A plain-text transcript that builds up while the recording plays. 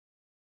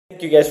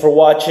Thank you guys for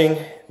watching.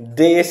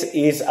 This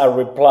is a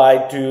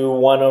reply to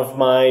one of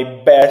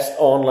my best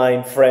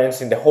online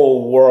friends in the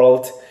whole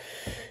world,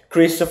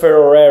 Christopher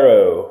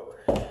Orero.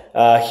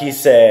 He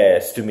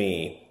says to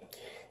me,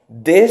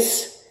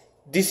 this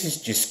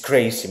is just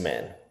crazy,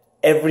 man.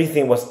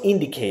 Everything was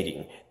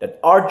indicating that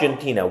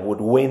Argentina would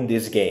win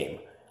this game.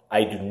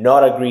 I do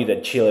not agree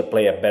that Chile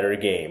play a better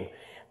game.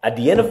 At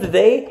the end of the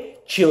day,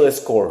 Chile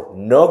scored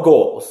no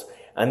goals,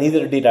 and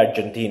neither did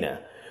Argentina.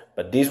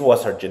 But this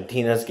was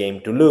Argentina's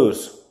game to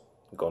lose.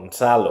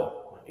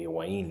 Gonzalo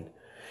Higuain.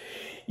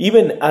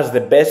 Even as the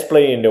best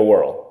player in the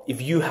world,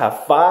 if you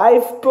have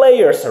 5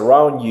 players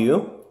around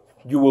you,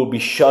 you will be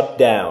shut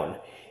down.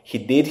 He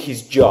did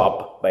his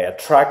job by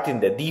attracting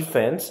the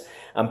defense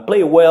and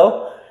played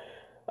well,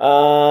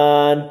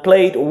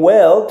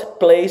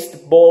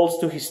 placed balls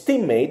to his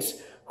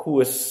teammates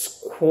who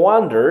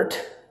squandered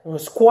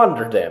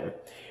them.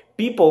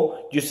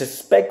 People just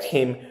expect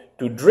him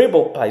to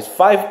dribble past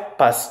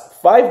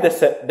five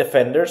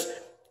defenders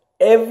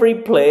every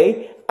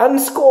play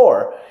and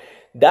score.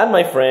 That,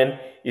 my friend,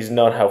 is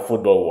not how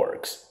football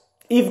works.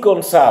 If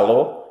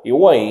Gonzalo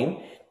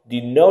Higuain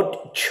did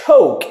not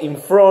choke in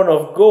front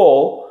of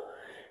goal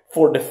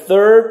for the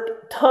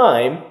 3rd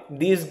time,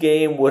 this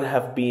game would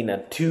have been a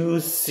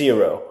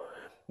 2-0.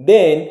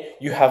 Then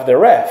you have the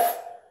ref,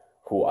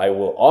 who I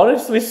will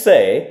honestly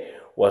say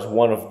was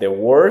one of the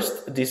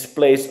worst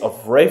displays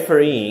of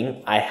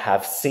refereeing I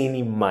have seen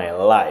in my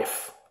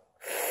life.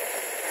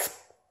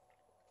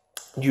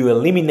 You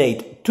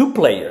eliminate 2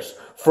 players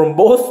from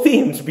both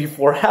teams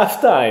before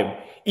halftime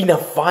in a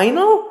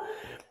final?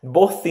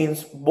 Both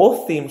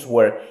teams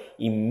were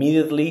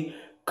immediately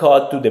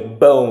caught to the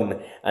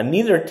bone, and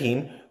neither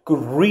team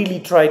could really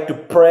try to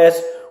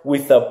press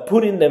without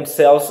putting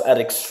themselves at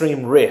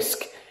extreme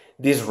risk.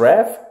 This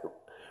ref,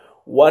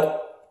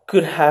 what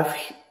could have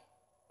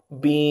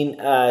been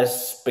a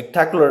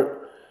spectacular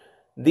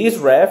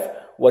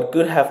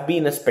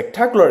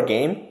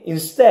game,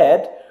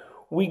 instead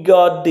we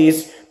got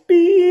this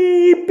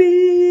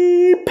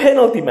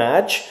penalty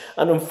match,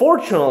 and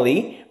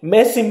unfortunately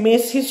Messi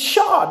missed his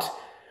shot.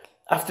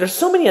 After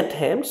so many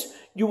attempts,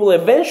 you will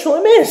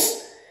eventually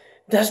miss.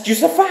 That's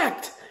just a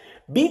fact.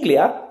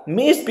 Biglia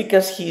missed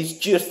because he's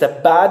just a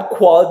bad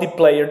quality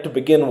player to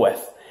begin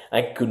with.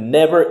 I could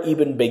never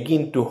even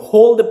begin to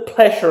hold the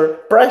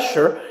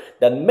pressure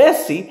that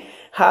Messi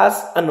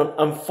has and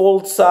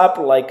unfolds up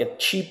like a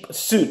cheap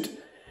suit.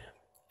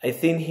 I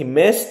think he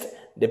missed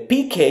the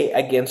PK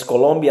against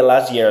Colombia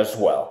last year as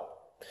well.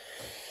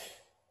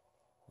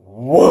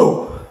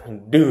 Whoa,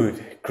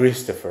 dude,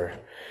 Christopher.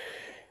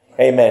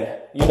 Hey man,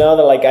 you know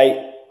that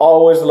I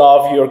always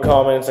love your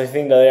comments. I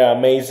think that they are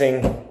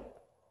amazing.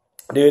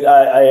 Dude,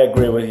 I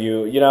agree with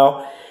you. You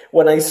know,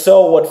 when I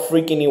saw what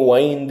freaking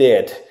Higuain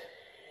did,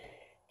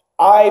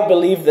 I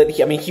believe that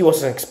he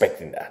wasn't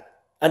expecting that.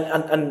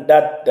 And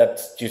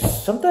that's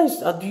just, sometimes,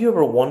 do you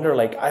ever wonder,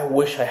 I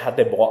wish I had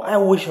the ball. I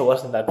wish I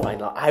wasn't that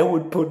final. I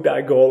would put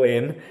that goal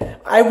in.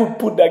 I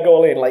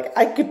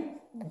could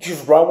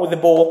just run with the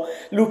ball,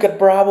 look at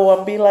Bravo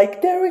and be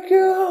like, there we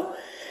go.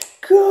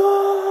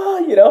 Go,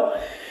 you know.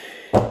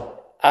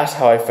 That's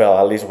how I felt,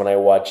 at least when I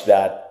watched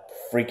that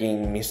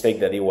freaking mistake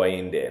that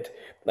Higuain did.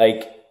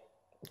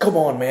 Come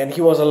on, man,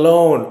 he was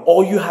alone.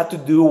 All you had to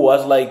do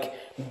was,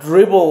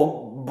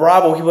 dribble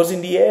Bravo, he was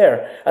in the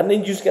air, and then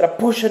you just gotta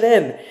push it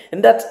in,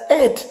 and that's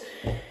it.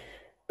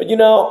 But you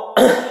know,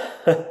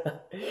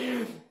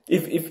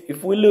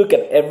 if we look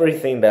at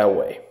everything that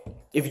way,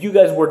 if you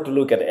guys were to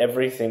look at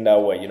everything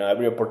that way,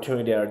 every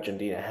opportunity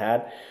Argentina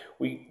had,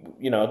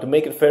 to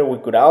make it fair, we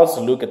could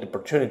also look at the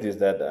opportunities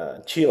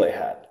that Chile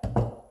had.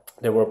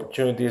 There were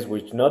opportunities,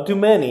 which not too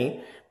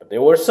many, but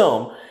there were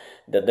some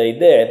that they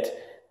did,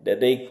 that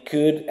they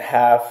could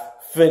have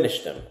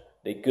finished them.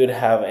 They could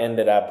have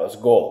ended up as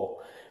goal.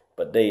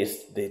 But they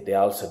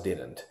also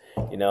didn't,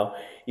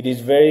 It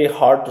is very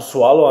hard to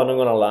swallow, I'm not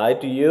going to lie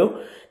to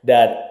you,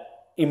 that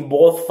in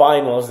both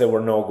finals there were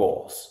no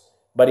goals.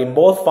 But in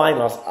both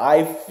finals,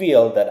 I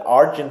feel that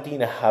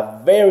Argentina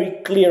have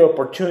very clear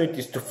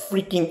opportunities to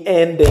freaking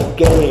end the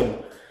game.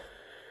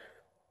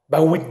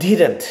 But we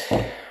didn't.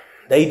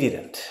 They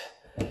didn't.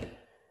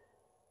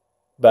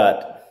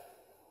 But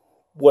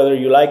whether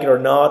you like it or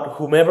not,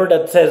 whomever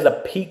that says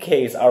that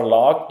PKs are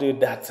locked,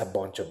 dude, that's a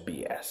bunch of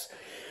BS.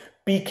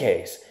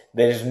 PKs.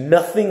 There's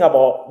nothing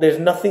about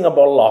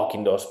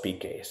locking those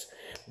PKs.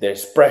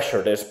 There's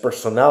pressure, there's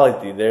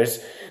personality, there's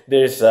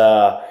it's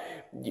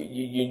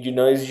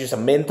just a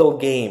mental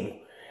game.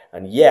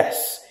 And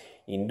yes,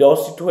 in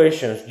those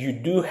situations, you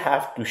do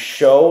have to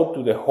show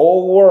to the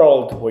whole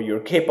world what you're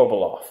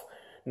capable of.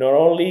 Not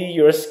only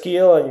your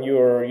skill and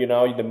your,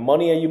 the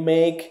money that you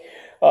make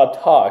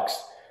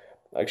talks.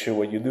 Actually,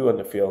 what you do on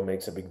the field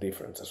makes a big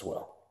difference as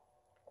well.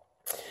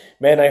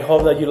 Man, I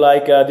hope that you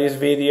like this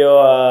video.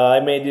 I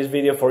made this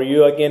video for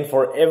you. Again,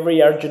 for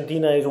every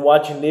Argentina is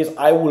watching this,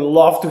 I would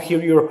love to hear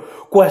your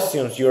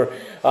questions, your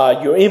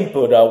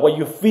input, what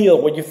you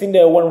feel, what you think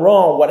that went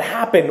wrong, what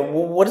happened,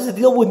 what is the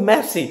deal with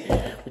Messi,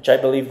 which I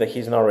believe that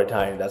he's not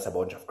retiring. That's a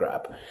bunch of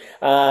crap.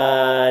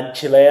 And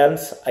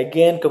Chileans,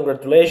 again,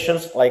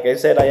 congratulations. Like I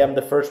said, I am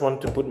the first one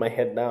to put my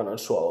head down and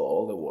swallow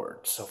all the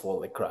words of all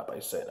the crap I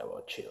said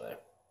about Chile.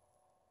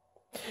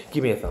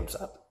 Give me a thumbs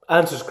up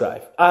and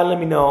subscribe and let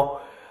me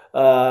know.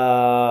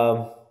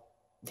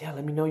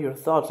 Let me know your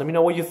thoughts. Let me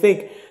know what you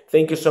think.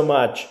 Thank you so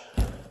much.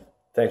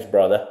 Thanks,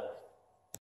 brother.